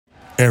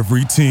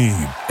Every team,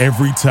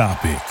 every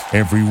topic,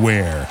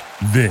 everywhere.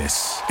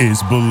 This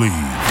is Believe.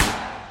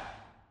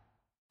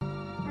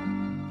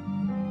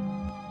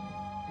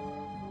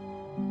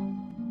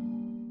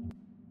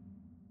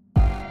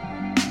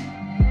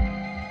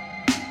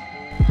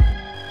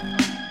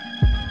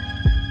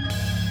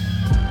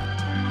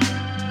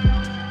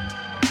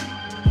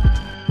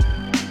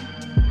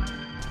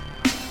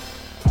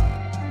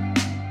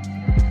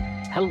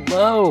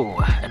 Hello,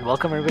 and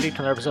welcome everybody to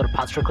another episode of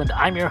Pod Strickland.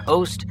 I'm your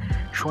host,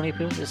 Shwani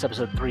Poo. This is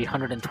episode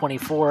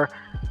 324.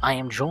 I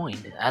am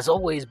joined, as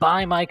always,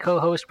 by my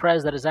co-host,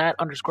 Prez, that is at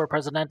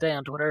 _Presidente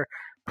on Twitter.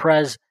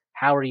 Prez,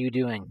 how are you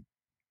doing?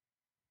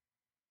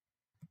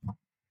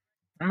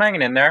 I'm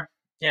hanging in there,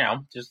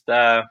 just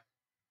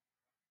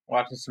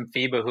watching some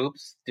FIBA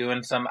hoops,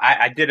 doing some.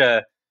 I did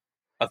a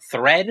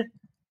thread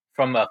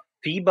from a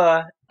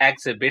FIBA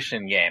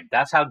exhibition game.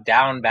 That's how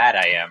down bad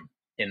I am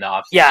in the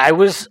offseason. Yeah,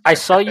 I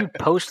saw you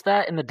post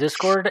that in the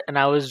Discord, and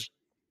I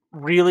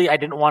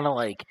didn't want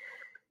to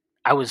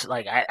I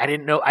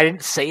didn't know, I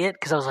didn't say it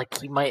because I was like,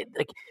 he might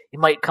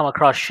come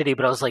across shitty,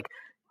 but I was like,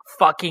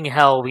 fucking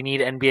hell, we need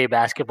NBA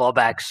basketball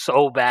back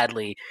so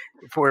badly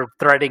if we're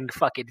threading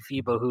fucking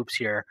FIBA hoops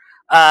here.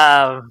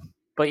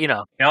 But you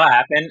know what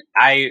happened?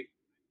 I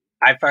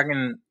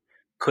fucking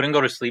couldn't go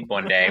to sleep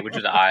one day, which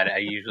is odd. I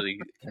usually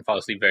can fall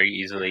asleep very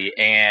easily,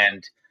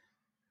 and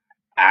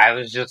I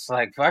was just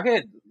like, fuck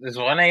it, it's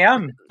 1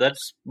 a.m.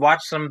 Let's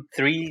watch some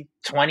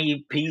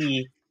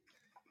 320p.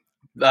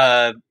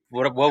 What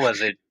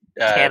was it?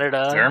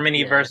 Canada,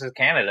 Germany versus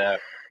Canada.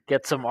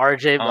 Get some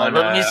RJ on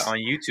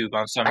YouTube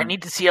on some. I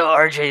need to see how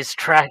RJ's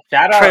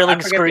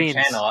trailing screens.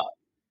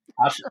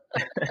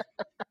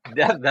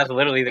 That's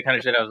literally the kind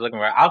of shit I was looking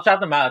for. I'll shout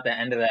them out at the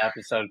end of the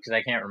episode because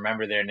I can't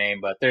remember their name.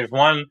 But there's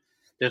one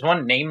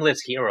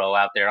nameless hero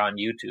out there on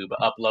YouTube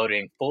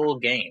uploading full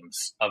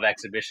games of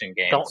exhibition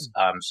games.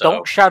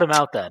 Don't shout him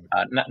out then.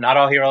 Not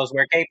all heroes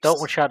wear capes.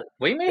 Don't shout it.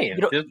 What do you mean?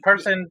 This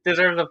person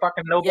deserves a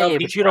fucking Nobel Peace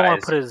but you don't Prize.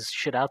 want to put his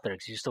shit out there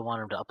because you still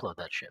want him to upload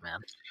that shit, man.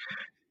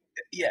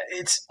 Yeah,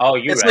 it's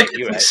right.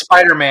 Like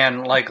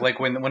Spider-Man, like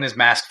when his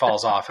mask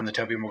falls off in the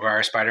Tobey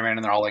Maguire Spider-Man,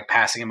 and they're all like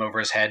passing him over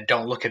his head.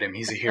 Don't look at him;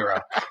 he's a hero.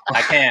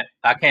 I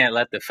can't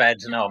let the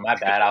feds know. My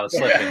bad. I was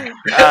slipping.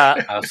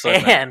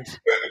 And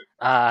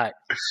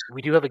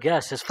we do have a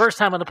guest. His first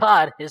time on the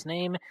pod. His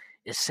name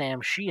is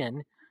Sam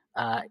Sheehan.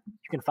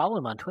 You can follow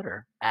him on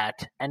Twitter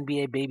at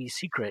NBA Baby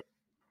Secret.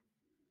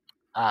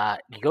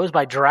 He goes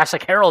by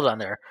Jurassic Harold on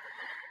there.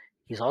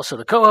 He's also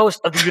the co-host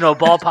of the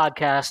Ball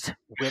podcast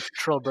with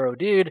Trillbro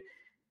Dude.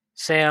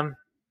 Sam,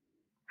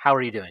 how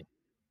are you doing?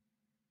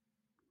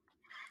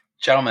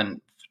 Gentlemen,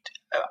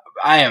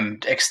 I am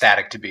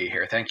ecstatic to be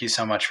here. Thank you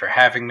so much for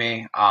having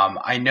me.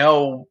 I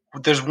know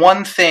there's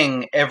one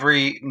thing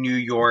every New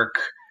York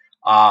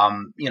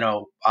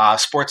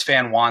sports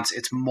fan wants.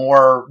 It's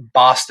more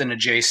Boston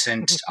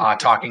adjacent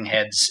talking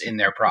heads in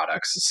their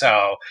products.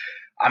 So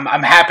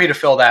I'm happy to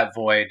fill that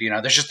void.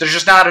 There's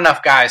just not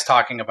enough guys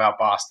talking about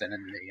Boston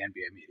in the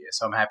NBA media,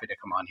 so I'm happy to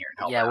come on here and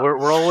help. Yeah, out.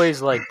 we're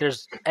always like,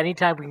 there's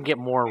anytime we can get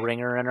more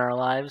ringer in our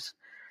lives,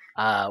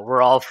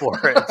 we're all for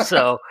it.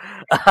 So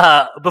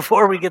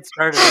before we get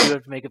started, we do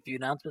have to make a few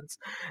announcements.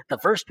 The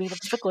first being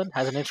that Strickland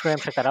has an Instagram.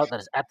 Check that out.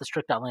 That is at the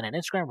Strick.land on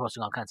Instagram,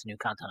 posting all kinds of new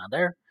content on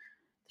there.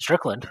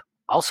 Strickland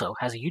also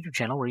has a YouTube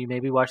channel where you may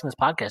be watching this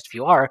podcast. If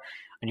you are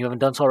and you haven't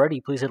done so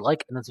already, please hit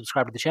like and then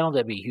subscribe to the channel.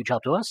 That'd be a huge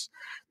help to us.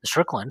 The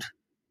Strickland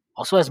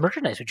also has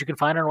merchandise, which you can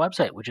find on our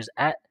website, which is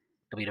at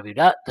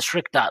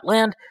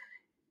www.thestrick.land.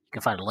 You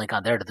can find a link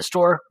on there to the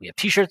store. We have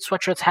t-shirts,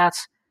 sweatshirts,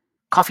 hats,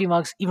 coffee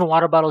mugs, even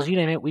water bottles, you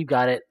name it. We've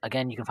got it.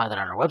 Again, you can find that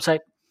on our website.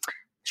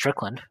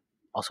 Strickland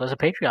also has a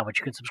Patreon, which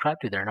you can subscribe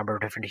to. There are a number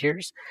of different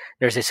tiers.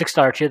 There's a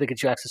 $6 tier that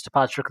gets you access to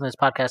Pod Strickland's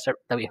podcast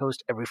that we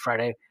host every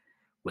Friday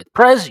with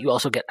Prez. You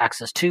also get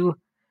access to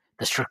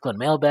the Strickland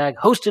Mailbag,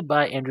 hosted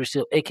by Andrew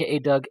Steele, a.k.a.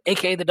 Doug,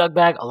 a.k.a. the Doug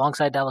Bag,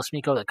 alongside Dallas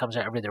Miko, that comes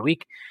out every other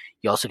week.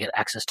 You also get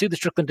access to the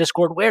Strickland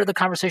Discord, where the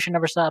conversation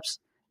never stops.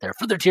 There are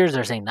further tiers.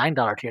 There's a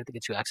 $9 tier that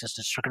gets you access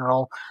to Strickland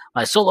Roll,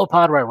 my solo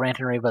pod where I rant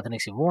and rave about the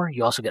Knicks even more.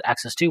 You also get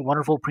access to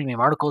wonderful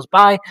premium articles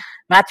by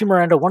Matthew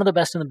Miranda, one of the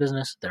best in the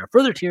business. There are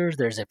further tiers.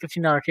 There's a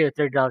 $15 tier,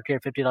 $30 tier,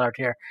 $50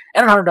 tier,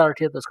 and a $100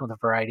 tier. Those come with a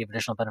variety of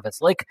additional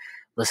benefits like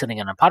listening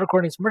in on pod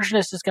recordings,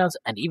 merchandise discounts,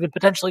 and even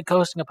potentially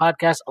co-hosting a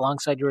podcast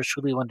alongside yours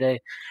truly one day.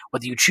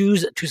 Whether you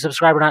choose to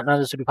subscribe or not, none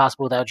of this would be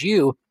possible without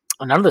you.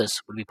 None of this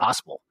would be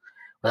possible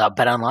without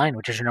BetOnline,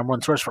 which is your number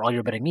one source for all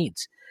your betting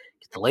needs.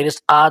 Get the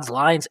latest odds,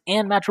 lines,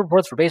 and match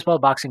reports for baseball,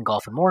 boxing,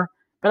 golf, and more.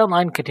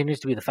 BetOnline continues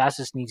to be the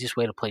fastest and easiest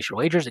way to place your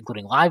wagers,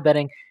 including live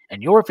betting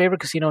and your favorite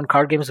casino and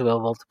card games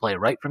available to play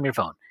right from your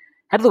phone.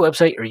 Head to the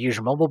website or use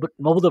your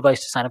mobile device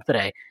to sign up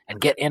today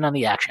and get in on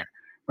the action.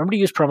 Remember to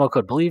use promo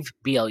code BELIEVE,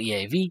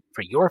 BLEAV,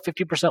 for your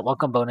 50%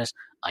 welcome bonus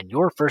on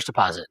your first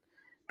deposit.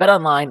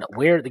 BetOnline,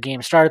 where the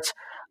game starts.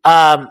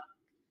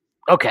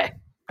 Okay,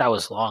 that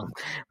was long,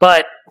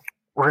 but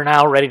we're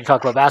now ready to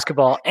talk about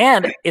basketball,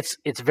 and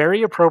it's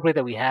very appropriate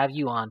that we have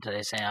you on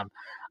today, Sam,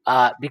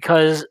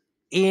 because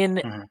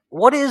in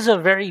what is a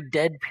very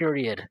dead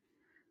period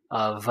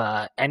of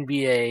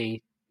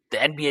NBA the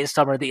NBA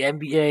summer, the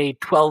NBA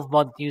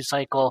 12-month news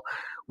cycle,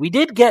 we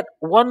did get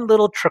one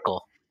little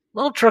trickle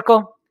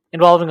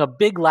involving a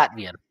big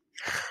Latvian.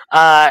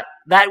 That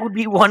would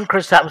be one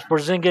Kristaps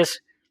Porzingis,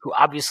 who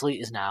obviously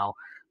is now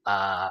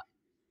a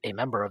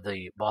member of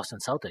the Boston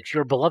Celtics,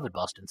 your beloved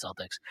Boston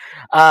Celtics.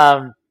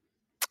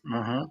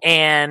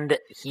 And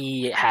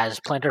he has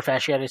plantar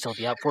fasciitis, so he'll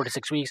be out 4 to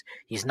 6 weeks.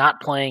 He's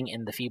not playing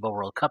in the FIBA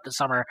World Cup this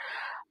summer.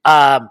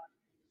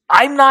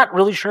 I'm not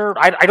really sure.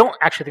 I don't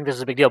actually think this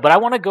is a big deal, but I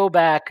want to go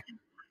back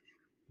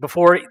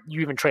before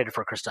you even traded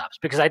for Kristaps,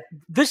 because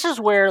this is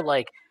where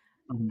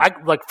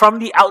from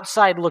the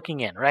outside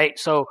looking in, right?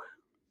 So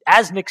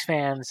as Knicks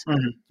fans,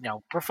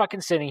 we're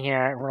fucking sitting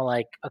here and we're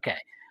like, okay,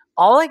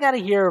 all I got to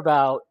hear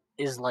about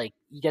is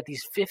you get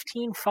these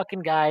 15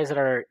 fucking guys that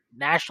are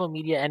national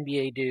media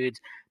NBA dudes.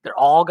 They're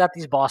all got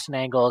these Boston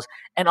angles,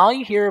 and all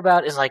you hear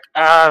about is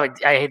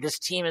this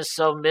team is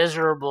so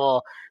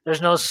miserable.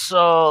 There's no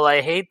soul.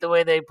 I hate the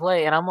way they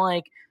play. And I'm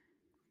like,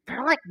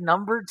 they're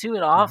number 2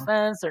 in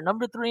offense. They're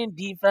number 3 in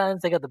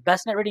defense. They got the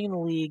best net rating in the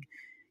league.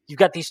 You've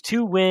got these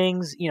 2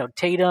 wings,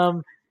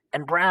 Tatum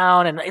and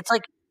Brown, and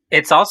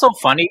it's also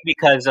funny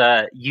because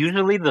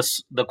usually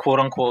the quote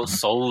unquote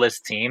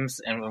soulless teams,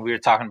 and we were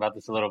talking about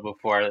this a little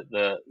before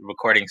the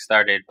recording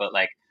started, but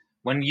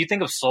when you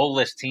think of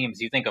soulless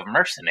teams, you think of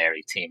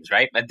mercenary teams,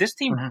 right? But this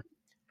team,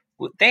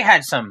 they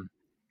had some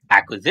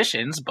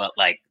acquisitions, but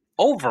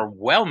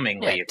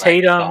overwhelmingly,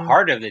 Tatum, the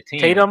heart of the team.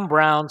 Tatum,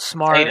 Brown,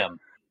 Smart,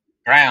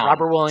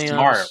 Robert Williams.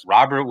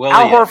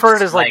 Al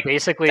Horford is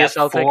basically a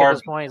Celtic at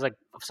this point. He's a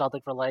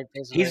Celtic for life.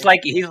 Basically. He's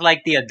like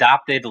the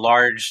adopted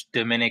large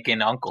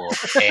Dominican uncle,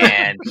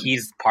 and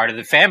he's part of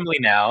the family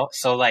now.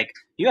 So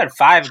you had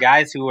 5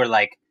 guys who were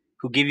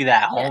who give you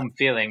that home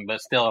feeling,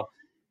 but still.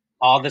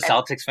 All the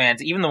Celtics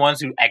fans, even the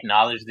ones who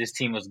acknowledged this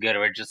team was good,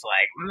 were just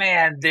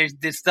man, they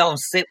still don't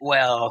sit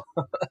well.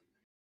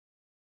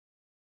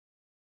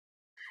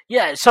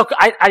 Yeah, so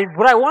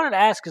what I wanted to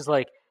ask is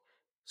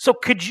so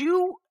could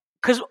you,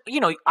 because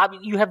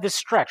you have this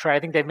stretch, right? I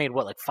think they've made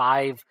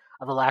 5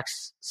 of the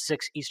last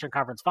 6 Eastern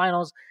Conference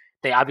Finals.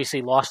 They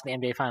obviously lost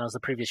in the NBA Finals the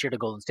previous year to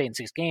Golden State in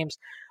 6 games.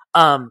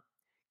 Can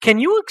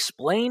you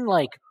explain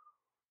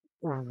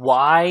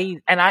why?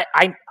 And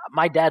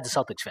my dad's a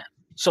Celtics fan.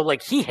 So,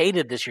 he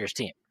hated this year's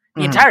team.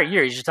 The entire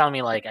year, he's just telling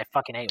me, I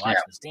fucking hate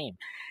watching this team.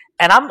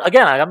 And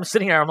I'm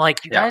sitting here, I'm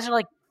like, you guys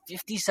are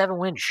 57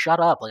 wins. Shut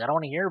up. I don't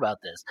want to hear about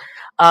this.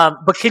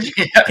 But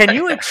can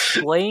you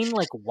explain,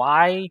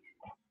 why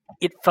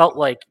it felt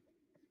like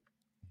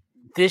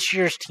this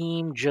year's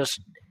team just,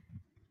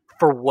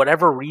 for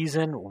whatever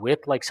reason,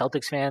 with,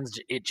 Celtics fans,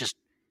 it just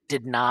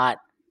did not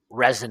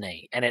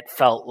resonate. And it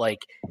felt like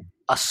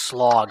a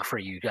slog for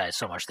you guys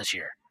so much this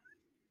year?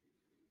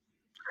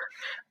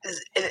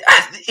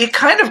 It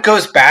kind of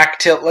goes back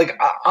to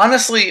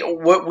honestly,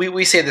 what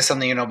we say this on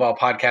the Ball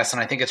podcast,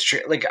 and I think it's true.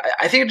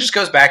 I think it just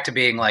goes back to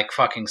being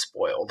fucking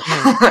spoiled.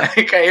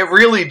 It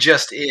really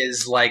just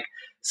is.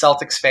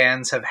 Celtics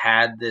fans have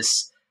had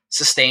this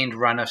sustained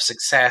run of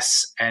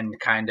success, and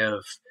kind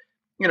of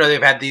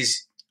they've had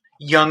these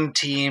young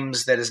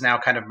teams that has now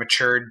kind of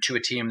matured to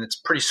a team that's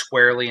pretty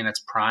squarely in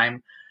its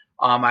prime.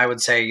 I would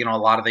say a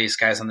lot of these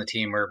guys on the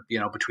team are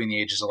between the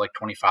ages of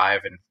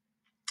 25 and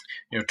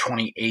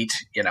 28,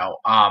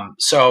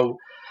 so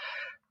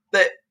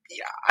that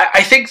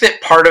I think that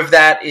part of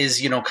that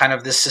is, kind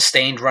of this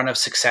sustained run of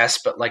success,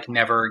 but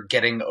never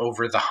getting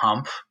over the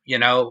hump,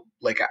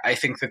 I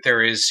think that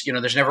there is,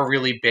 there's never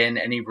really been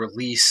any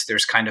release.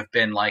 There's kind of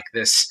been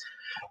this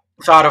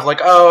thought of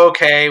oh,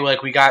 okay,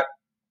 we got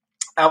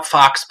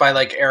outfoxed by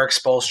Eric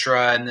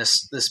Spoelstra and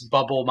this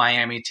bubble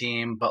Miami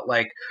team, but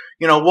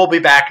we'll be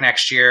back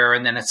next year.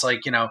 And then it's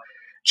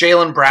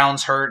Jaylen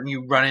Brown's hurt, and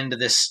you run into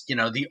this,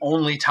 the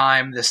only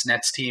time this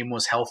Nets team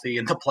was healthy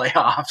in the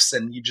playoffs,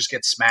 and you just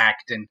get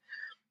smacked, and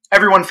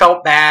everyone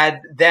felt bad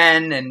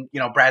then, and,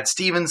 Brad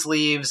Stevens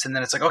leaves, and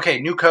then it's okay,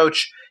 new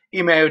coach,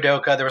 Ime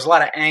Udoka. There was a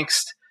lot of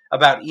angst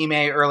about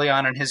Ime early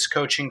on in his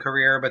coaching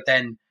career, but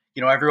then,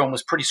 everyone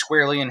was pretty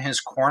squarely in his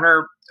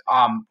corner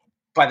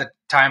by the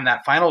time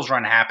that finals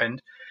run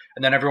happened.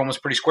 And then everyone was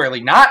pretty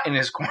squarely not in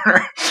his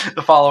corner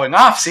the following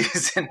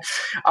offseason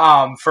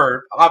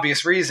for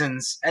obvious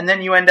reasons. And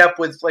then you end up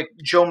with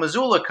Joe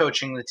Mazzulla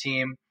coaching the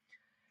team.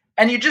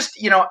 And you just,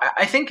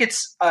 I think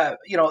it's,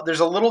 there's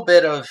a little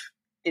bit of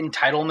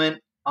entitlement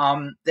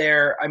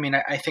there. I mean,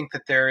 I think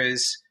that there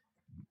is,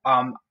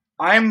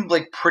 I'm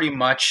pretty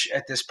much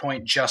at this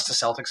point just a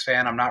Celtics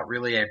fan. I'm not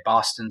really a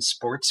Boston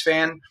sports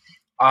fan.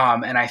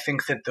 And I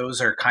think that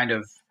those are kind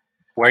of.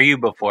 Were you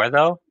before,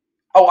 though?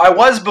 Oh, I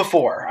was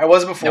before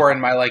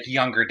in my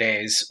younger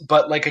days,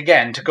 but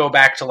again, to go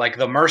back to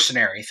the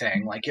mercenary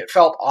thing, it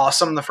felt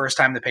awesome the first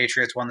time the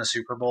Patriots won the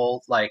Super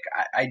Bowl. I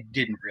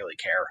didn't really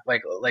care.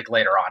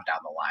 Later on down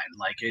the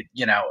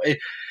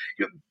line,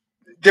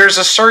 there's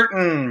a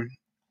certain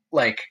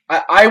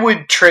I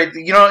would trade.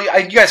 You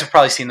guys have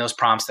probably seen those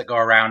prompts that go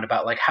around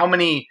about how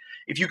many.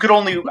 If you could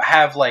only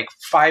have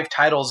 5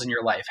 titles in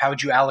your life, how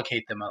would you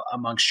allocate them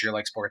amongst your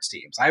sports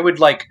teams? I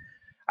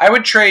I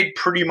would trade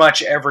pretty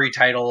much every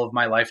title of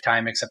my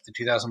lifetime except the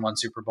 2001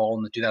 Super Bowl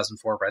and the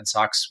 2004 Red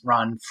Sox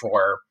run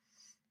for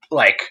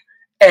like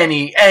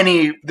any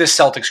this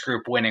Celtics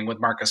group winning with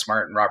Marcus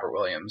Smart and Robert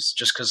Williams,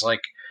 just because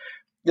like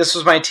this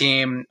was my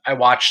team. I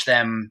watched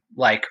them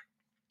like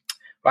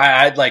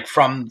I'd like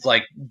from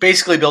like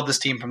basically build this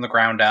team from the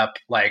ground up.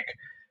 Like,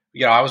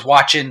 you know, I was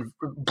watching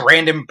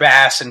Brandon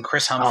Bass and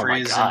Chris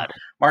Humphries and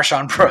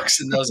Marshawn Brooks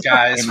and those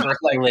guys for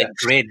like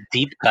great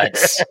deep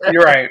cuts.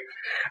 You're right.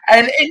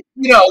 And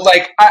you know,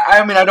 like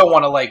I mean, I don't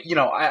want to like, you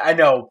know, I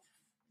know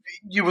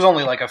it was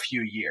only like a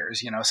few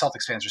years, you know,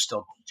 Celtics fans are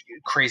still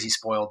crazy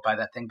spoiled by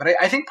that thing. But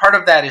I think part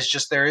of that is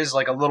just there is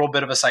like a little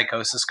bit of a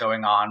psychosis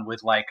going on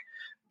with like,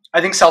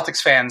 I think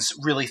Celtics fans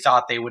really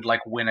thought they would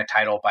like win a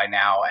title by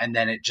now. And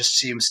then it just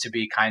seems to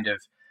be kind of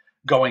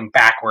going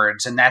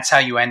backwards. And that's how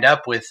you end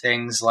up with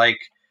things like,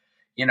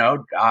 you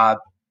know,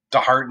 the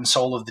heart and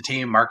soul of the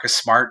team, Marcus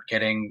Smart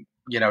getting,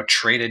 you know,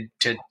 traded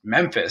to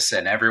Memphis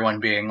and everyone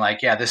being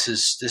like, yeah, this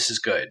is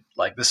good.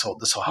 Like this will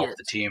help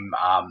the team,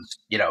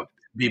 you know,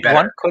 be better.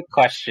 One quick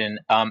question.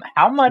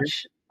 How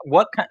much,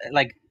 what kind,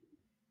 like,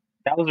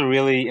 that was a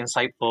really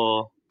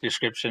insightful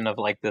description of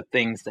like the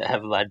things that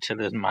have led to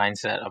this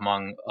mindset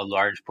among a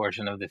large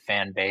portion of the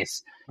fan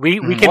base. We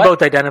can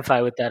both identify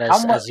with that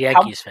as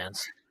Yankees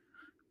fans.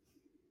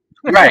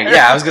 Right,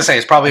 yeah, I was going to say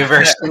it's probably a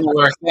very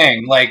similar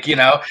thing. Like, you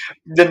know,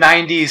 the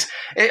 90s,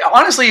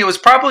 honestly, it was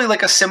probably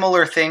like a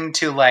similar thing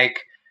to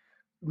like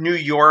New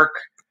York.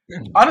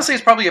 Honestly,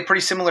 it's probably a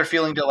pretty similar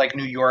feeling to like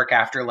New York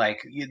after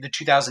like the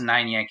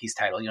 2009 Yankees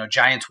title. You know,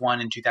 Giants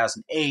won in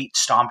 2008,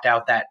 stomped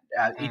out that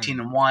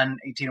 18-1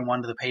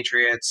 to the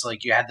Patriots.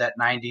 Like you had that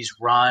 90s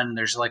run.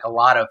 There's like a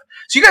lot of,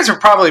 so you guys are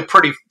probably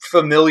pretty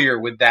familiar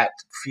with that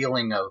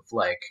feeling of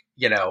like,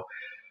 you know,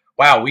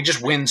 wow, we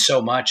just win so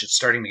much it's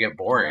starting to get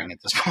boring at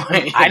this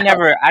point. I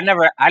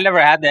never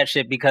had that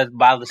shit because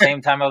by the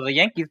same time I was a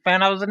Yankees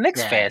fan, I was a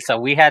Knicks fan. So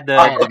we had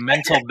the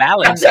mental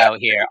balance out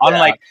here.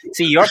 Unlike,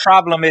 see, your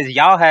problem is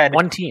y'all had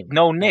one team,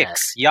 no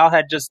Knicks. Y'all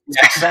had just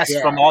success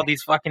from all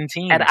these fucking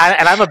teams. And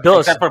I'm a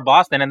Bills, except for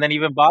Boston, and then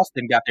even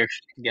Boston got their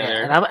shit together.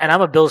 Yeah, and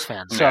I'm a Bills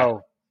fan,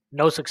 so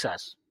no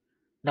success.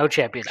 No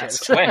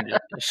championships.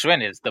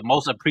 Schwinn is the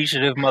most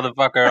appreciative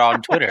motherfucker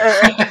on Twitter,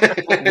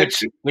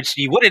 which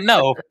you wouldn't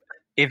know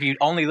if you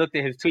only looked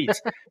at his tweets.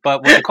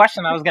 But the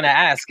question I was going to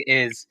ask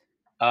is,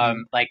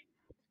 like,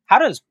 how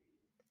does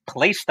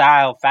play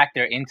style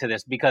factor into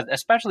this? Because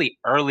especially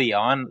early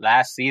on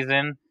last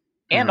season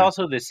and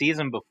also the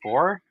season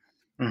before,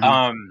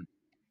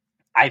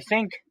 I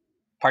think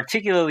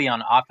particularly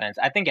on offense,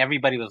 I think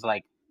everybody was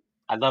like,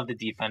 I love the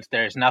defense.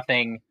 There's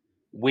nothing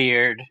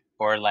weird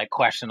or like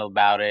questionable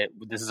about it.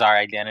 This is our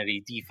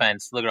identity.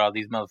 Defense. Look at all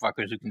these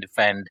motherfuckers who can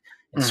defend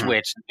and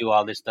switch and do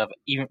all this stuff,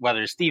 even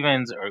whether it's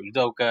Stevens or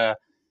Udoka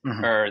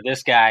or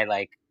this guy,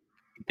 like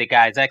the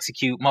guys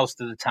execute most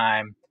of the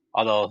time,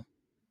 although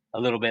a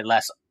little bit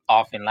less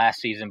often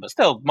last season, but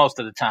still most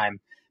of the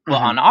time.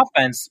 But on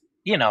offense,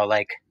 you know,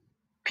 like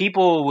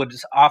people would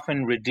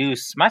often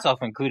reduce,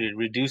 myself included,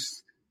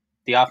 reduce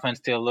the offense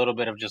to a little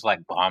bit of just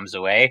like bombs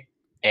away.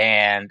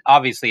 And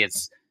obviously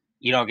it's,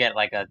 you don't get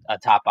like a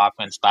top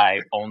offense by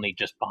only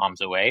just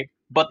bombs away.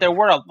 But there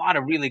were a lot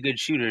of really good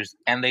shooters,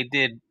 and they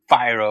did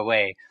fire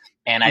away.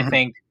 And I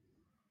think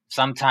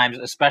sometimes,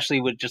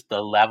 especially with just the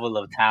level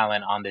of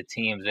talent on the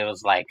teams, it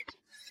was like,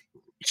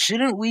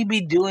 shouldn't we be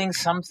doing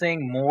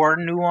something more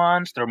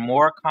nuanced or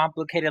more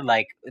complicated?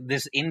 Like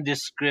this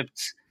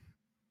indescript,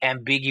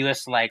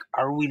 ambiguous, like,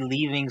 are we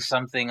leaving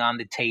something on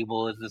the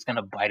table? Is this going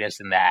to bite us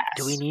in the ass?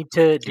 Do we need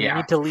to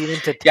lean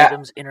into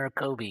Tatum's inner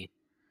Kobe?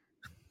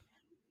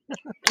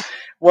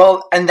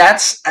 Well, and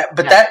that's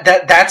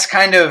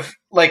kind of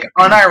like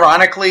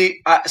unironically.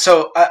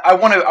 So I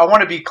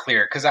want to be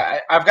clear because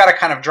I've got to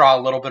kind of draw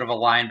a little bit of a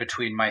line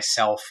between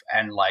myself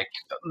and like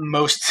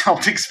most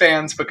Celtics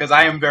fans because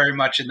I am very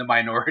much in the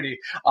minority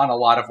on a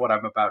lot of what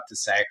I'm about to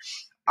say.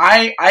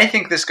 I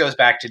think this goes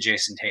back to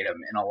Jason Tatum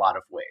in a lot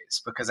of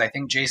ways because I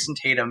think Jason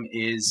Tatum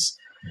is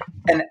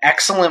an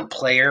excellent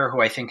player who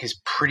I think is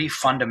pretty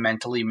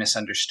fundamentally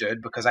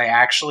misunderstood because I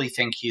actually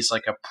think he's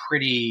like a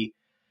pretty.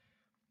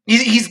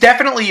 He's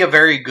definitely a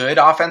very good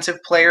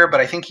offensive player,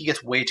 but I think he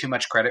gets way too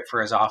much credit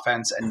for his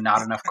offense and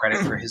not enough credit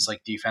for his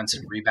like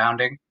defensive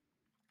rebounding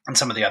and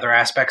some of the other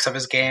aspects of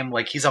his game.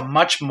 Like he's a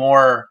much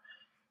more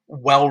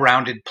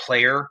well-rounded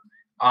player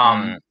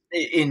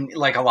in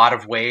like a lot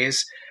of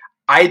ways.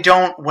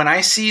 When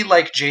I see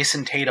like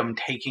Jason Tatum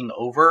taking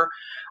over,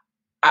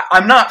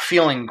 I'm not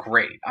feeling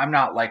great. I'm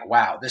not like,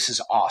 wow, this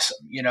is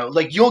awesome. You know,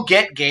 like you'll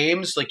get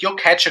games, like you'll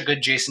catch a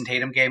good Jason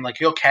Tatum game. Like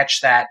you'll catch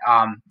that,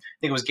 I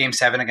think it was game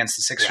 7 against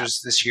the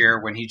Sixers this year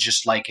when he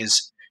just like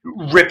is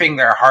ripping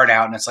their heart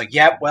out. And it's like,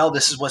 yeah, well,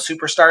 this is what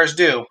superstars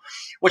do.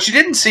 What you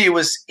didn't see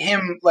was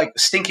him like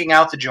stinking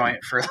out the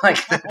joint for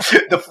like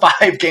the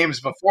 5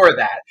 games before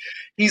that.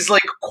 He's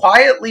like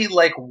quietly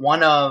like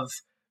one of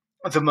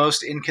the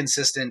most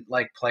inconsistent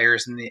like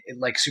players in the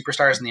like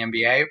superstars in the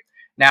NBA.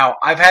 Now,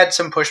 I've had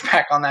some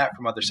pushback on that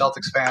from other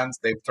Celtics fans.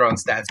 They've thrown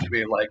stats to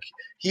me like,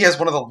 he has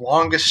one of the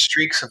longest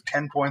streaks of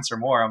 10 points or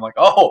more. I'm like,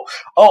 oh,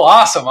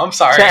 awesome. I'm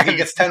sorry. He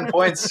gets 10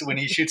 points when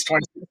he shoots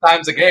 26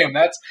 times a game.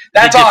 That's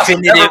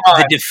awesome. Never mind.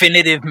 The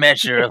definitive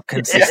measure of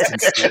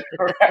consistency. Yeah,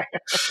 right.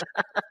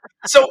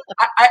 So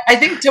I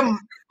think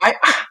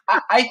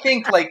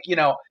like, you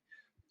know,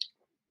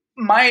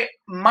 my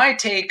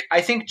take,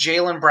 I think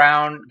Jaylen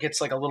Brown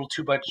gets like a little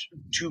too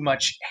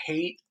much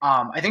hate.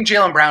 I think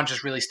Jaylen Brown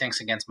just really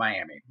stinks against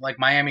Miami. Like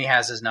Miami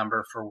has his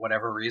number for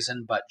whatever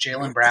reason, but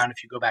Jaylen Brown,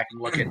 if you go back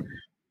and look at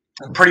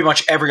pretty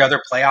much every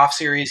other playoff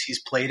series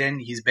he's played in,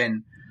 he's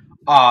been,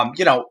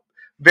 you know,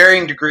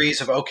 varying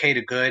degrees of okay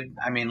to good.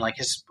 I mean, like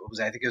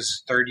I think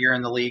his third year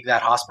in the league,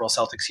 that Hospital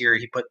Celtics year,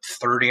 he put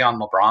 30 on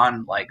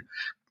LeBron, like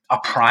a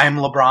prime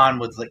LeBron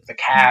with like the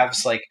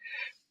Cavs, like.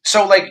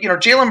 So, like, you know,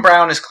 Jaylen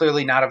Brown is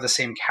clearly not of the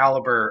same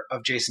caliber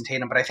of Jason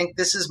Tatum, but I think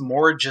this is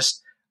more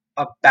just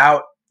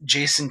about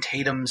Jason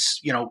Tatum's,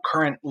 you know,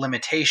 current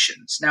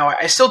limitations. Now,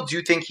 I still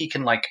do think he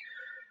can, like,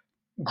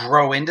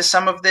 grow into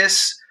some of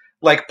this.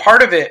 Like,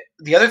 part of it,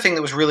 the other thing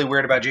that was really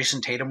weird about Jason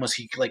Tatum was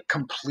he, like,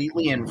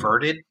 completely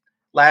inverted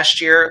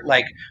last year.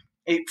 Like,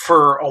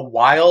 for a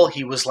while,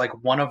 he was,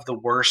 like, one of the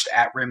worst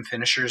at-rim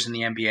finishers in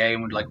the NBA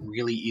and would, like,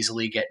 really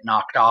easily get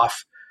knocked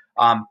off.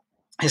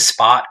 His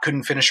spot,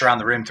 couldn't finish around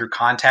the rim through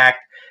contact,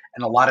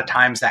 and a lot of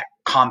times that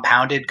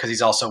compounded because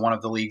he's also one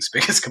of the league's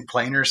biggest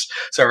complainers.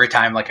 So every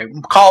time like a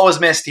call was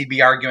missed, he'd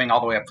be arguing all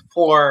the way up the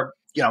floor,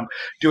 you know,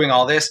 doing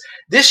all this.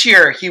 This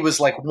year, he was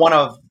like one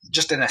of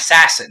just an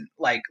assassin,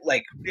 like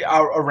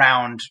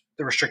around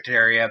the restricted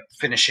area,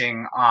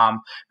 finishing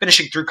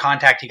through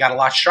contact. He got a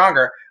lot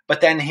stronger, but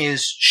then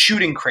his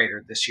shooting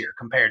cratered this year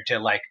compared to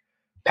like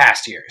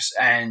past years.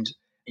 And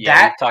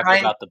yeah, we talked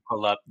about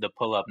the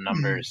pull up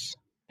numbers.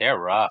 They're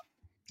rough.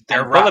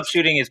 Pull-up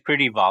shooting is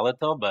pretty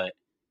volatile, but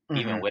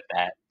even with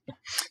that.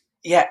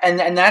 Yeah,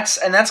 and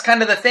that's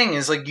kind of the thing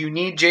is like you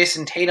need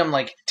Jason Tatum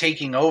like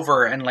taking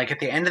over, and like at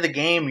the end of the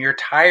game you're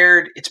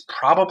tired. It's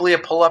probably a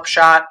pull-up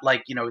shot.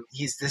 Like, you know,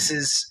 this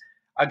is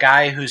a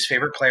guy whose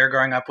favorite player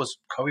growing up was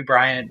Kobe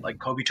Bryant. Like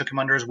Kobe took him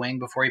under his wing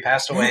before he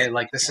passed away.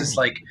 Like this is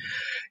like,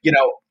 you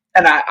know,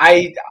 and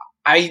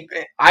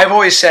I've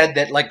always said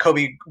that like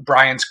Kobe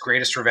Bryant's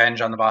greatest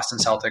revenge on the Boston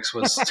Celtics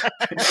was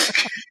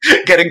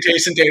getting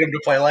Jason Tatum to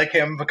play like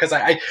him, because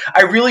I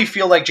really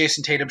feel like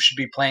Jason Tatum should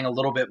be playing a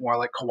little bit more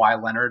like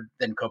Kawhi Leonard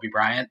than Kobe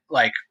Bryant.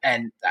 Like,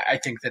 and I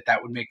think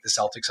that would make the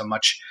Celtics a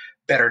much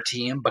better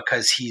team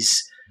because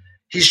he's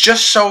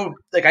just so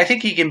like, I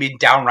think he can be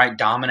downright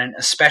dominant,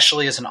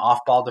 especially as an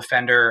off-ball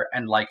defender,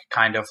 and like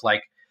kind of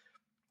like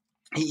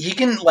he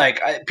can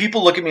like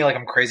people look at me like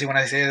I'm crazy when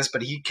I say this,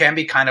 but he can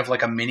be kind of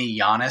like a mini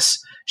Giannis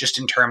just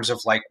in terms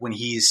of like when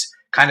he's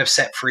kind of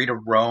set free to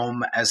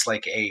roam as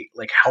like a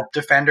like help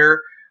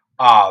defender.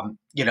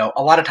 You know,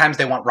 a lot of times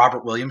they want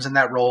Robert Williams in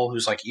that role,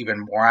 who's like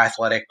even more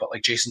athletic, but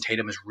like Jason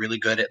Tatum is really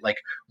good at like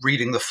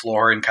reading the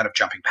floor and kind of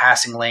jumping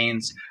passing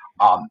lanes,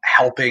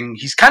 helping.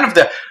 He's kind of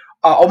the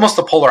almost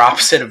the polar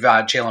opposite of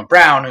Jaylen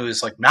Brown, who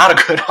is like not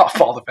a good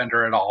off-ball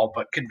defender at all,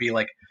 but can be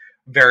like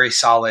very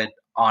solid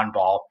on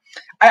ball.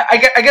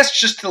 I guess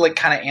just to like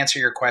kind of answer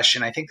your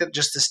question, I think that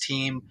just this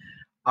team,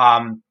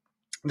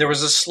 there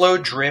was a slow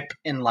drip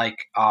in like,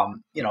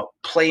 you know,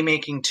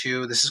 playmaking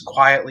too. This is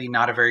quietly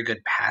not a very good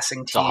passing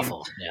team. It's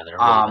awful. Yeah, they're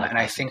really and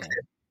I think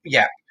that,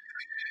 yeah,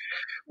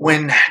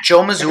 when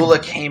Joe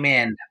Mazzulla came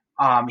in,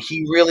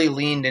 he really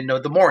leaned into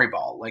the Morey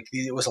ball. Like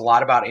it was a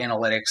lot about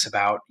analytics,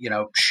 about, you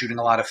know, shooting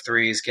a lot of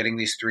threes, getting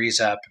these threes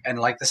up. And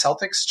like the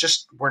Celtics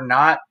just were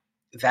not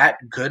that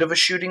good of a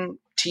shooting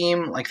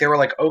team. Like they were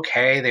like,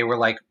 okay, they were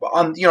like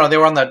on, you know, they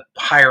were on the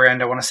higher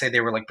end. I want to say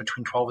they were like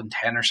between 12 and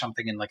 10 or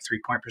something in like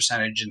 3-point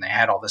percentage, and they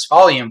had all this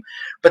volume.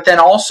 But then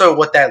also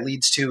what that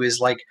leads to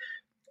is like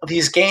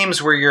these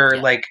games where you're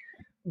like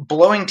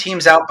blowing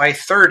teams out by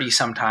 30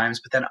 sometimes,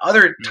 but then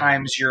other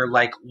times you're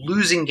like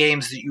losing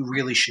games that you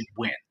really should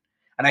win.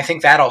 And I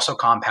think that also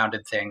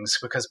compounded things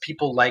because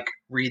people like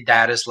read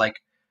that as like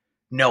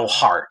no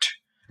heart.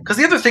 Because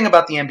the other thing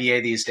about the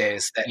NBA these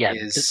days that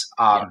is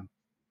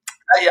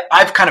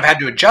I've kind of had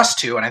to adjust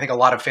to, and I think a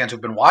lot of fans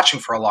who've been watching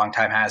for a long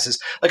time is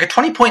like a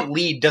 20-point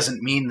lead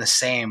doesn't mean the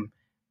same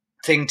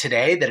thing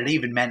today that it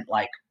even meant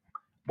like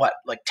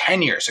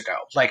 10 years ago.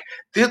 Like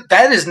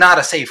that is not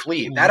a safe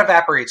lead. That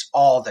evaporates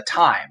all the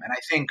time. And I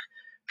think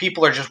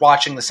people are just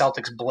watching the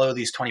Celtics blow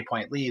these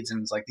 20-point leads,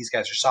 and it's like, these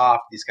guys are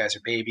soft, these guys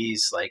are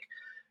babies, like,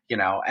 you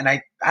know. And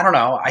I don't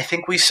know. I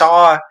think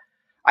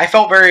I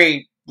felt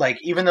very, like,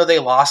 even though they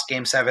lost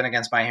Game 7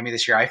 against Miami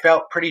this year, I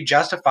felt pretty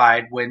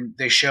justified when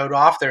they showed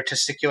off their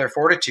testicular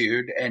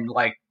fortitude and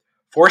like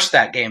forced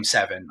that Game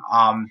 7.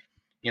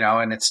 You know,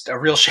 and it's a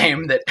real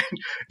shame that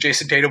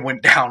Jason Tatum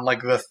went down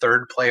like the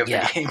third play of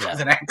the game with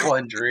an ankle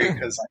injury,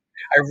 because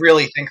I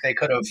really think they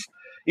could have,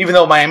 even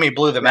though Miami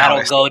blew them out.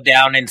 That'll go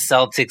down in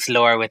Celtics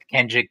lore with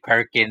Kendrick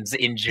Perkins'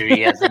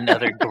 injury as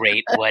another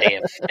great what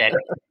if that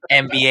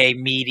NBA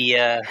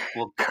media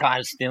will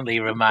constantly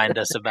remind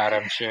us about,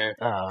 I'm sure.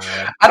 Oh,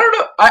 man. I don't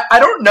know. I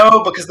don't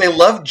know, because they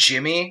love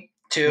Jimmy,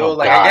 too. Oh,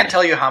 like God. I can't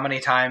tell you how many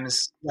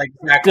times like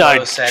Zach No,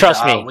 Lowe said,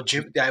 trust me.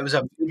 it was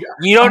a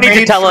You don't need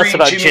to tell us made-free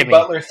about Jimmy Jimmy.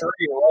 Butler 30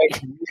 away.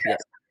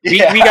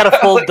 Yeah. We got a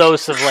full Like,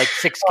 dose of like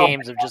 6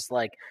 games of just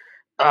like,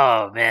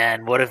 oh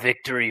man, what a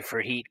victory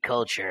for Heat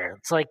culture.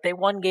 It's like they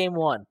won game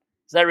 1.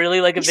 Is that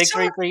really like a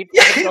victory for Heat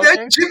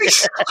culture?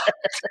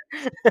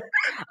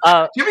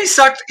 Jimmy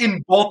sucked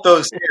in both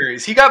those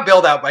series. He got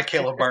bailed out by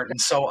Caleb Martin,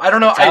 so I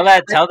don't know. Tell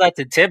that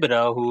to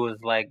Thibodeau, who was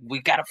like, we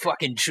gotta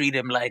fucking treat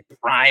him like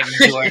prime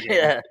Jordan.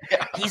 Yeah.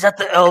 He's at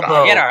the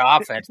elbow. Forget our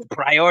offense. The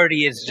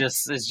priority is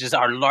just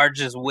our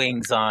largest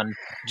wings on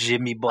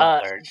Jimmy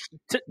Butler,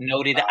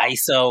 noted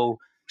ISO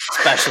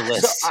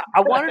specialist. So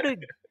I wanted to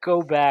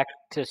go back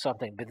to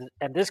something,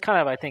 and this kind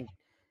of, I think,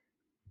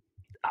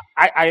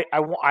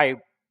 I'm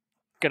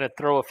gonna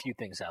throw a few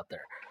things out there.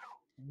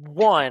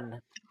 One,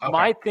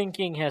 my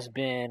thinking has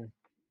been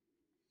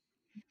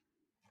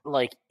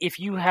like, if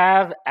you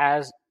have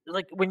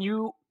when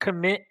you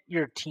commit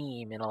your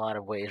team in a lot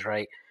of ways,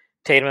 right?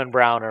 Tatum and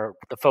Brown are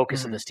the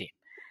focus of this team,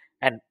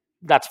 and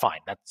that's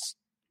fine. That's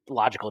a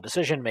logical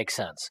decision, makes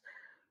sense.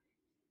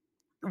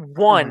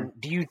 One,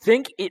 do you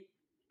think it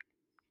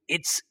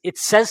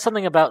says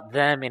something about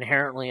them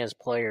inherently as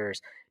players?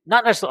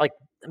 Not necessarily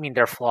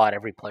they're flawed.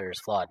 Every player is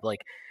flawed.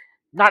 Like,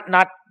 not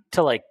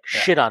to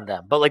shit on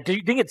them, but do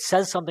you think it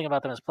says something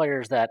about them as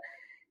players that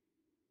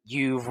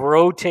you've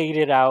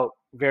rotated out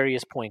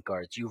various point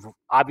guards? You've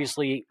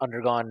obviously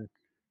undergone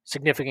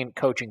significant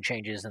coaching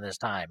changes in this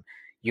time.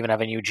 You even have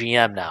a new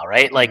GM now,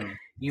 right? Like,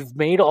 you've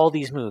made all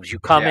these moves. You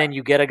come in,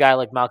 you get a guy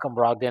like Malcolm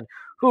Brogdon,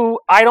 who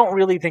I don't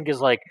really think is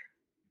like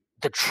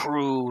the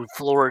true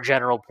floor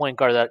general point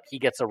guard that he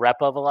gets a rep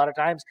of a lot of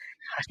times.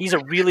 He's a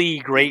really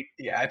great.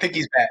 Yeah, I think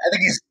he's bad. I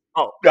think he's.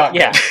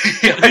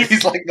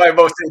 He's like my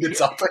most hated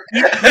Celtic.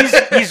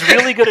 he's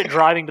really good at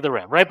driving to the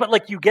rim, right?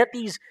 But you get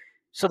these,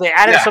 so they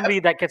added somebody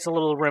that gets a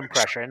little rim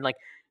pressure, and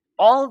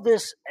all of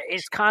this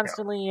is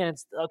constantly, and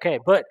it's okay.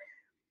 But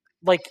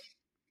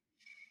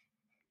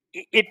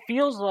it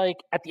feels like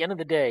at the end of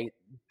the day,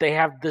 they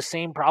have the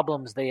same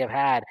problems they have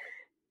had.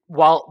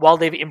 While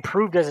they've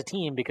improved as a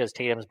team because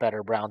Tatum's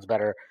better, Brown's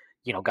better,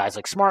 guys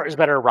like Smart is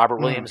better,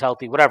 Robert Williams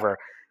healthy, whatever.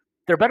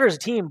 They're better as a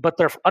team, but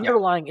their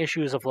underlying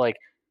issues of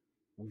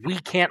we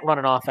can't run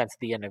an offense at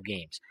the end of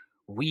games.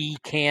 We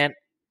can't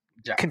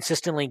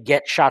consistently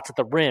get shots at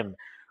the rim.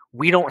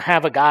 We don't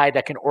have a guy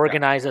that can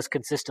organize us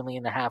consistently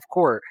in the half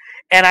court.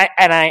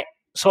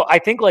 So I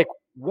think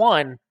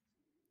one,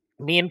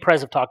 me and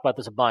Prez have talked about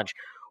this a bunch.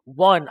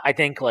 One, I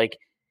think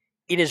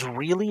it is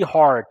really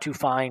hard to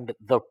find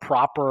the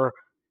proper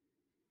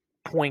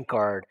point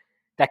guard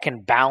that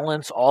can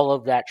balance all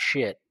of that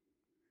shit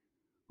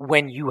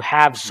when you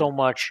have so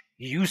much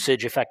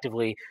usage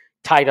effectively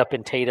tied up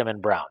in Tatum and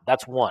Brown.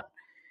 That's one.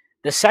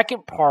 The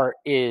second part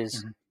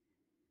is,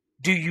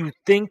 do you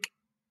think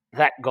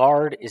that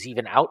guard is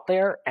even out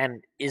there?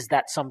 And is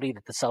that somebody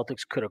that the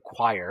Celtics could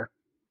acquire?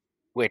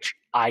 Which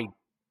I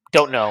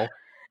don't know.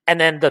 And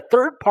then the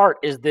third part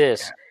is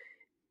this,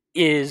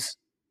 is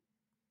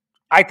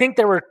I think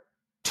there were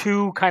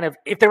two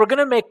if they were going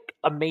to make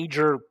a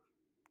major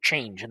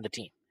change in the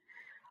team,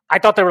 I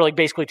thought there were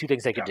basically two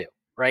things they could do,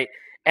 right?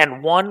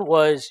 And one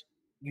was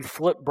you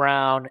flip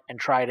Brown and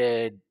try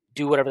to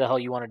do whatever the hell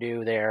you want to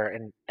do there,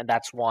 and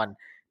that's one.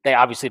 They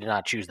obviously did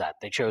not choose that.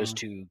 They chose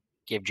to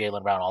give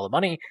Jaylen Brown all the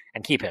money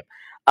and keep him.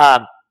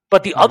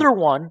 But the other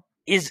one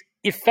is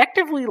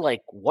effectively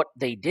what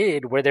they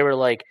did, where they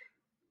were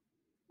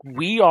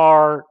we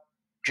are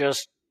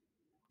just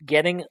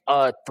getting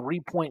a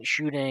 3-point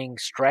shooting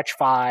stretch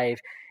 5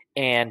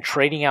 and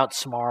trading out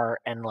Smart,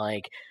 and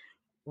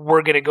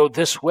we're going to go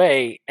this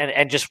way.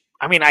 And just,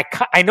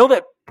 I know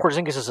that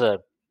Porzingis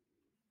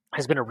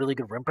has been a really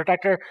good rim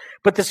protector,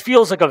 but this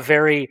feels like a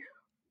very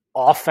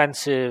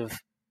offensive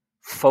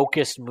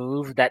focused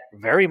move that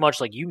very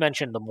much, you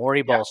mentioned the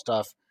Morey ball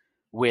stuff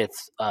with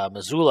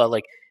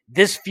Mazzulla.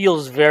 This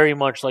feels very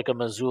much like a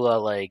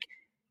Mazzulla,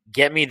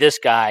 get me this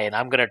guy and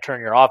I'm going to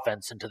turn your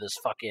offense into this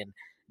fucking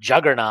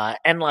juggernaut.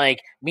 And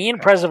me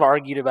and Prez have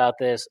argued about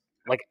this,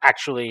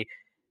 actually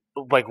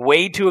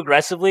way too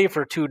aggressively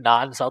for two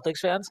non-Celtics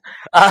fans.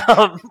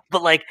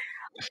 But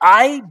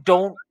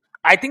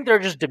I think they're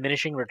just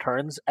diminishing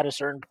returns at a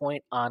certain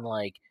point on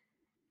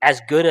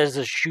as good as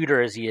a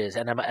shooter as he is,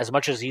 and as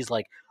much as he's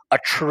a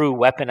true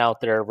weapon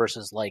out there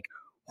versus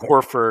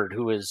Horford,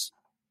 who is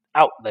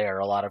out there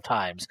a lot of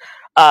times.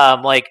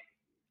 I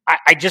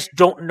just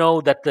don't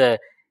know that the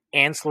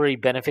ancillary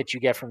benefits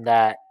you get from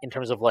that in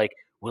terms of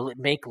will it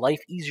make life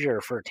easier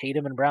for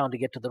Tatum and Brown to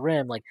get to the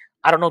rim?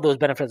 I don't know those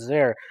benefits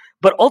there,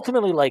 but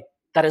ultimately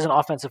that is an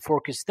offensive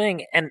focused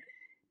thing. And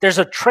there's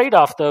a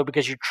trade-off though,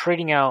 because you're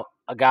trading out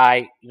a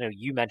guy,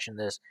 you mentioned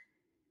this,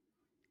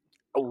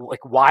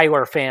 why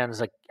are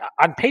fans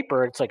on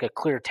paper, it's a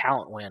clear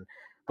talent win,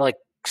 but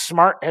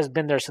Smart has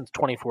been there since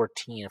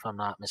 2014, if I'm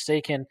not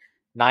mistaken,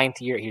 9th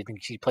year.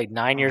 He played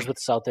 9 years with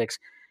the Celtics.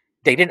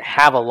 They didn't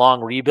have a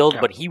long rebuild,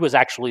 but he was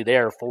actually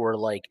there for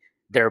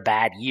their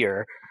bad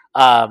year.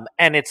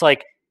 And it's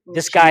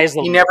this guy is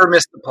he never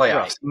missed the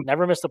playoffs. Right.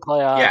 Never missed the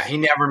playoffs. Yeah, he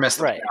never missed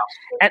the playoffs.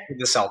 And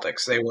the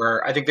Celtics,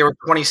 I think they were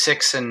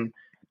 26 and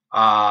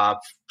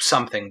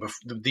something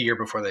the year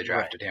before they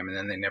drafted him, and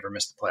then they never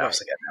missed the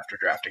playoffs again after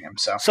drafting him.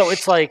 So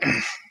it's like,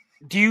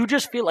 do you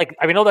just feel like,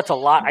 I mean, I know that's a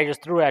lot I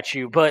just threw at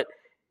you, but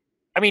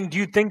I mean, do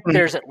you think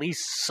there's at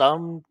least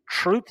some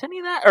truth to any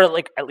of that, or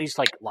like at least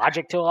like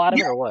logic to a lot of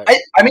it, or what?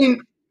 I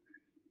mean,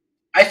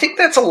 I think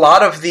that's a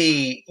lot of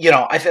the,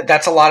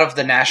 that's a lot of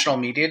the national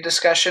media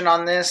discussion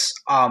on this.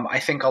 I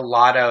think a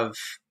lot of,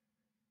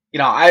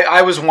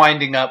 I was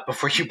winding up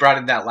before you brought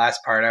in that last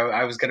part.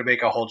 I was going to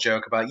make a whole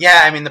joke about,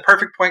 the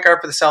perfect point guard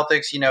for the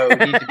Celtics, it would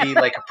need to be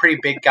like a pretty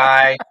big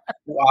guy,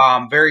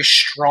 very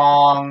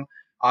strong,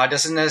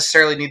 doesn't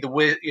necessarily need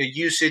the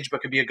usage,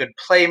 but could be a good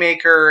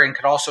playmaker and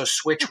could also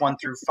switch 1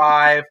 through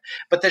 5.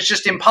 But that's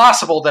just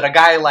impossible that a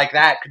guy like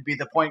that could be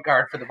the point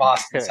guard for the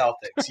Boston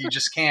Celtics. You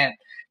just can't.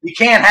 You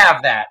can't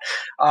have that.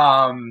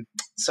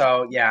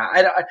 So yeah,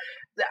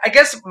 I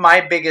guess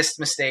my biggest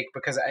mistake,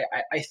 because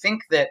I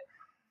think that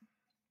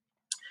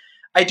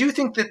I do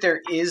think that there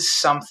is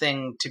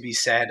something to be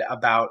said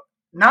about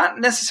not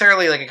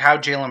necessarily like how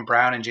Jaylen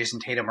Brown and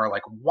Jason Tatum are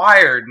like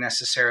wired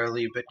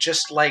necessarily, but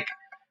just like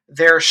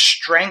their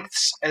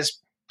strengths as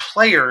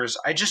players.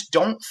 I just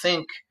don't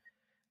think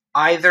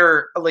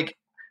either. Like,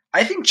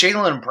 I think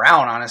Jaylen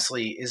Brown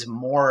honestly is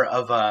more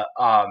of a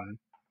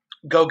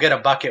go get a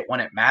bucket when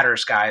it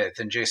matters guy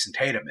than Jason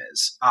Tatum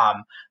is.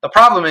 The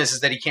problem is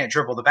that he can't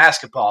dribble the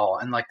basketball.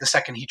 And like the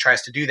second he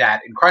tries to do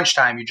that in crunch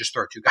time, you just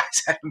throw 2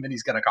 guys at him and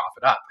he's going to cough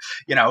it up,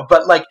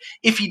 but like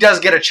if he does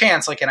get a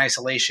chance, like in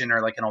isolation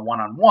or like in a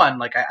one-on-one,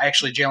 like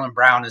Jaylen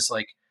Brown has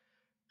like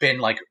been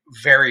like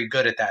very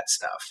good at that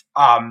stuff.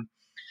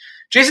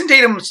 Jason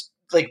Tatum's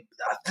like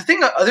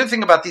other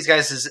thing about these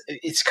guys is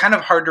it's kind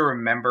of hard to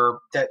remember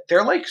that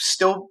they're like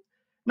still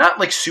not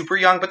like super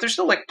young, but they're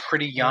still like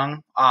pretty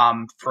young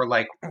for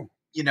like,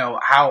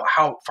 how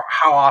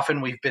often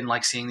we've been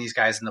like seeing these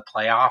guys in the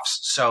playoffs.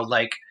 So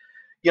like,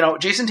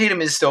 Jason Tatum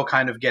is still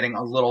kind of getting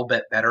a little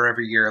bit better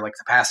every year. Like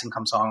the passing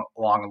comes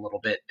along a little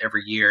bit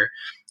every year.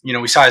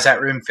 We saw his at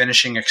rim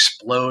finishing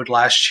explode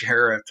last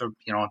year at the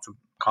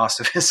cost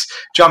of his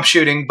jump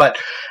shooting. But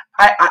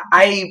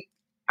I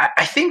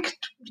think,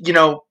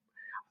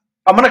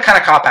 I'm going to kind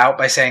of cop out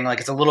by saying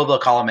like it's a little bit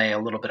of column A, a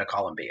little bit of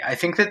column B. I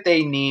think that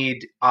they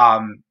need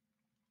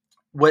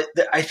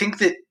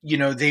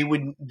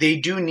they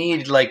do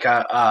need like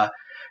a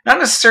not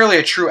necessarily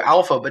a true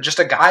alpha, but just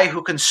a guy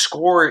who can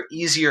score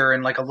easier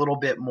and like a little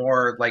bit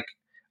more like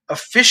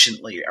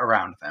efficiently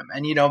around them.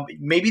 And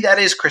maybe that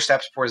is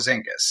Kristaps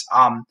Porzingis.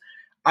 I'm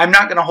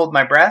not going to hold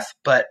my breath,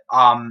 but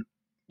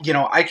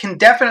I can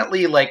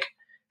definitely like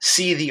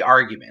see the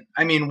argument.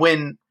 I mean,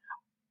 when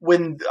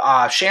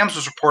Shams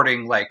was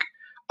reporting like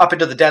up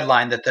into the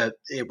deadline that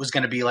it was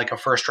going to be like a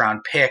first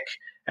round pick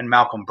and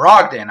Malcolm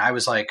Brogdon, I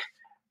was like,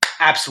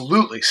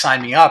 absolutely,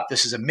 sign me up.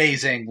 This is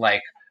amazing.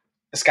 Like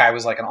this guy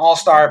was like an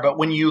all-star. But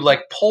when you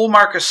like pull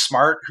Marcus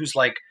Smart, who's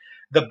like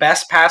the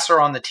best passer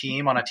on the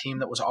team, on a team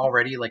that was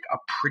already like a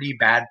pretty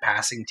bad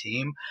passing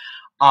team,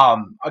 a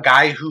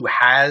guy who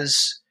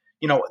has,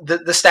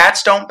 the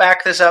stats don't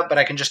back this up, but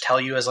I can just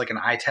tell you as like an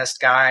eye test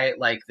guy,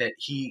 like that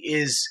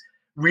he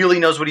really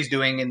knows what he's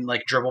doing in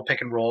like dribble,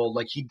 pick and roll.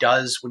 Like he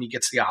does when he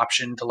gets the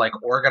option to like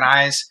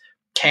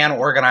can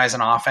organize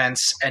an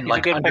offense and he's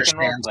like a good understands.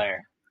 Pick and roll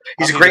player.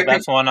 He's a great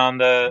best one on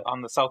the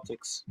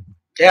Celtics.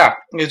 Yeah,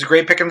 he's a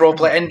great pick and roll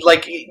play, and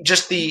like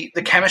just the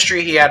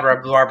chemistry he had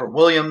with Robert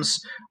Williams.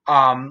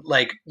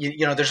 Like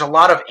there's a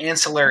lot of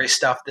ancillary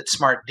stuff that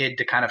Smart did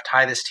to kind of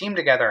tie this team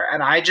together,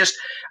 and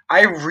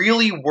I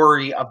really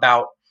worry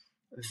about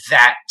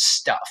that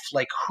stuff.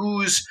 Like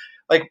who's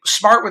like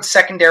Smart would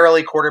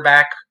secondarily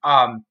quarterback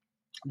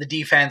the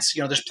defense.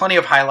 There's plenty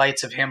of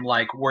highlights of him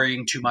like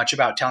worrying too much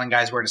about telling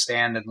guys where to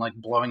stand and like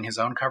blowing his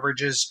own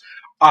coverages.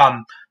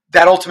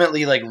 That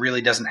ultimately like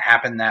really doesn't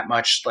happen that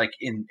much like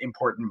in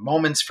important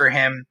moments for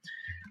him.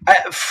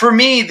 For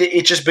me,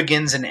 it just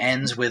begins and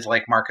ends with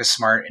like Marcus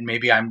Smart, and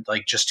maybe I'm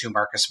like just too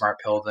Marcus Smart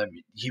pilled.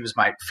 He was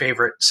my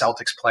favorite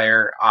Celtics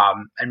player,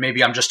 and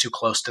maybe I'm just too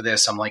close to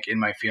this. I'm like in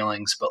my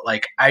feelings, but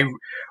like I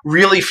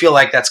really feel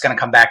like that's going to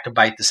come back to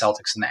bite the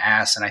Celtics in the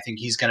ass, and I think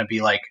he's going to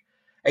be like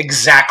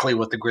exactly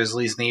what the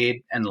Grizzlies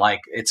need, and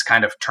like it's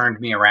kind of turned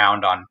me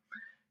around on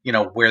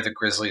where the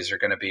Grizzlies are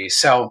going to be.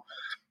 So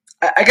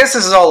I guess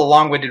this is all a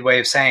long-winded way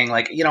of saying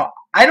like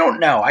I don't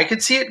know. I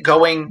could see it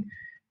going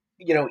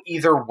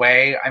either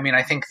way. I mean,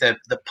 I think that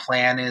the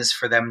plan is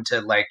for them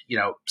to like,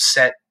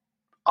 set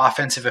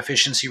offensive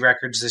efficiency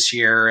records this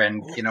year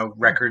and,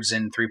 records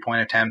in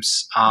 3-point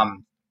attempts,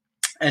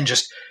 and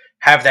just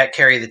have that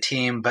carry the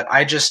team. But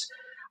I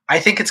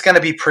think it's going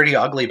to be pretty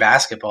ugly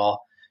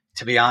basketball,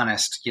 to be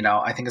honest.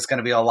 I think it's going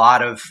to be a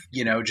lot of,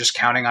 just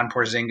counting on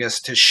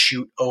Porzingis to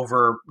shoot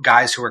over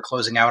guys who are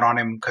closing out on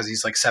him because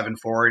he's like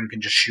 7'4" and can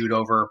just shoot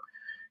over,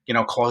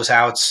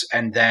 closeouts.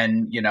 And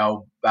then,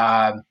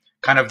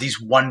 kind of these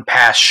one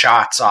pass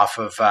shots off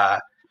of,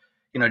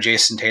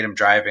 Jason Tatum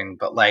driving.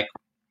 But like,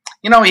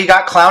 he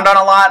got clowned on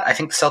a lot. I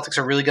think the Celtics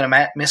are really going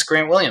to miss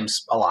Grant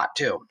Williams a lot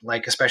too,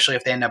 like especially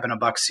if they end up in a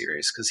Bucks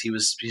series, because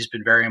he's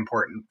been very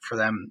important for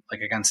them,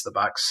 like against the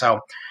Bucks. So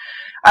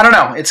I don't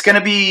know. It's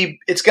gonna be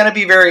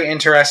very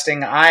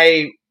interesting.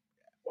 I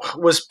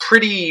was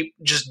pretty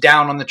just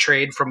down on the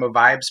trade from a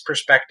vibes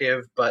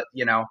perspective, but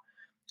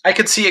I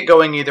could see it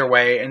going either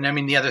way. And I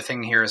mean, the other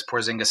thing here is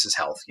Porzingis'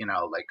 health, and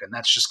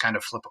that's just kind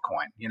of flip a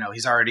coin.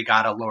 He's already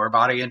got a lower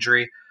body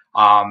injury.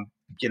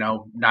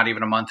 Not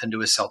even a month into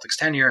his Celtics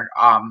tenure.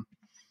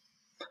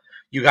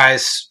 You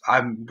guys,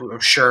 I'm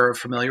sure, are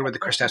familiar with the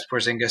Kristaps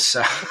Porzingis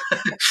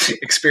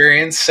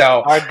experience.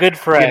 So our good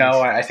friend.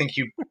 I think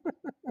you,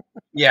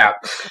 yeah.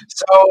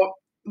 So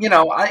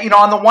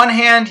on the one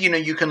hand,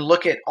 you can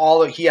look at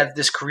he had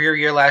this career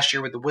year last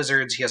year with the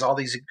Wizards. He has all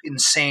these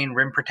insane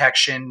rim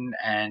protection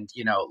and,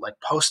 like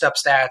post up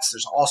stats.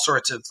 There's all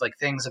sorts of like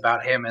things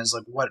about him as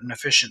like what an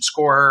efficient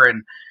scorer,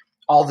 and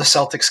all the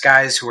Celtics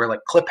guys who are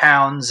like clip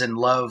hounds and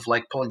love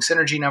like pulling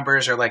synergy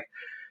numbers are like,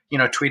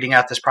 tweeting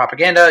out this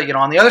propaganda.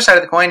 On the other side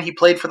of the coin, he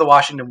played for the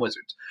Washington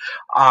Wizards.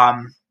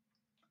 I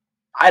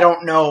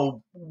don't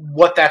know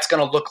what that's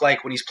going to look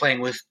like when he's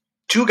playing with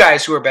two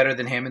guys who are better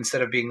than him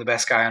instead of being the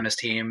best guy on his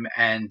team,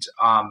 and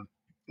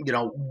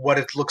what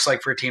it looks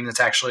like for a team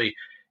that's actually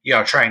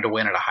trying to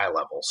win at a high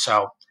level.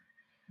 So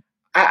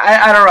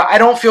I don't know. I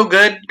don't feel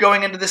good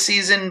going into the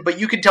season, but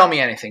you could tell me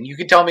anything. You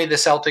could tell me the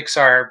Celtics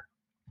are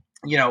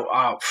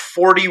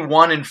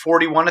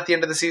 41-41 at the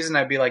end of the season.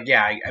 I'd be like,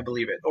 yeah, I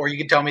believe it. Or you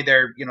could tell me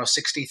they're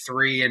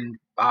 63 and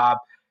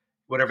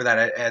whatever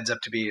that adds up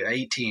to be,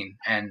 18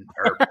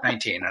 or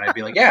 19, and I'd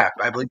be like, yeah,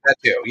 I believe that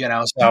too.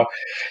 So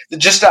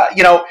just that,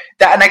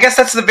 and I guess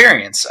that's the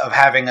variance of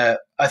having a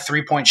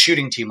 3-point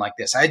shooting team like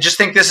this. I just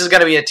think this is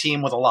going to be a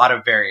team with a lot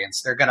of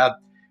variance. They're going to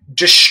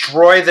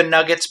destroy the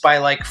Nuggets by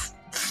like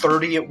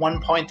 30 at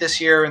one point this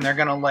year, and they're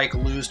going to like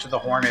lose to the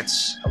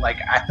Hornets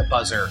like at the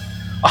buzzer.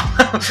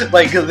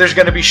 Like there's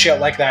going to be shit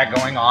like that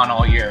going on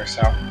all year.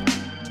 So.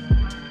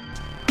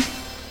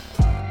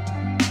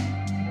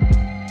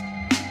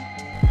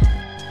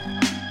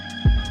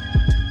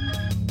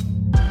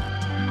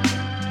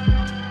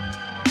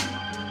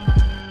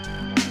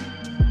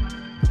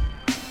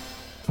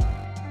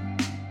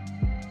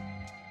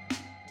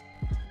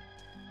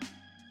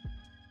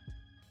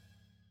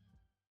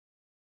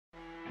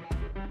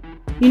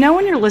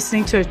 When you're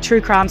listening to a true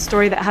crime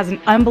story that has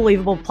an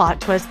unbelievable plot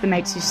twist that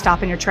makes you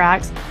stop in your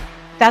tracks?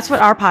 That's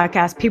what our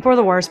podcast, People Are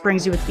the Worst,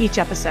 brings you with each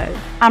episode.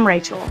 I'm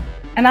Rachel.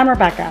 And I'm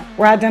Rebecca.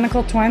 We're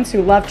identical twins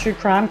who love true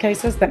crime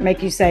cases that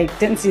make you say,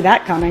 didn't see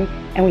that coming,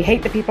 and we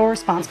hate the people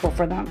responsible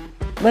for them.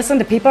 Listen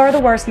to People Are the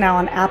Worst now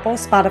on Apple,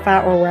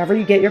 Spotify, or wherever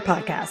you get your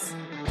podcasts.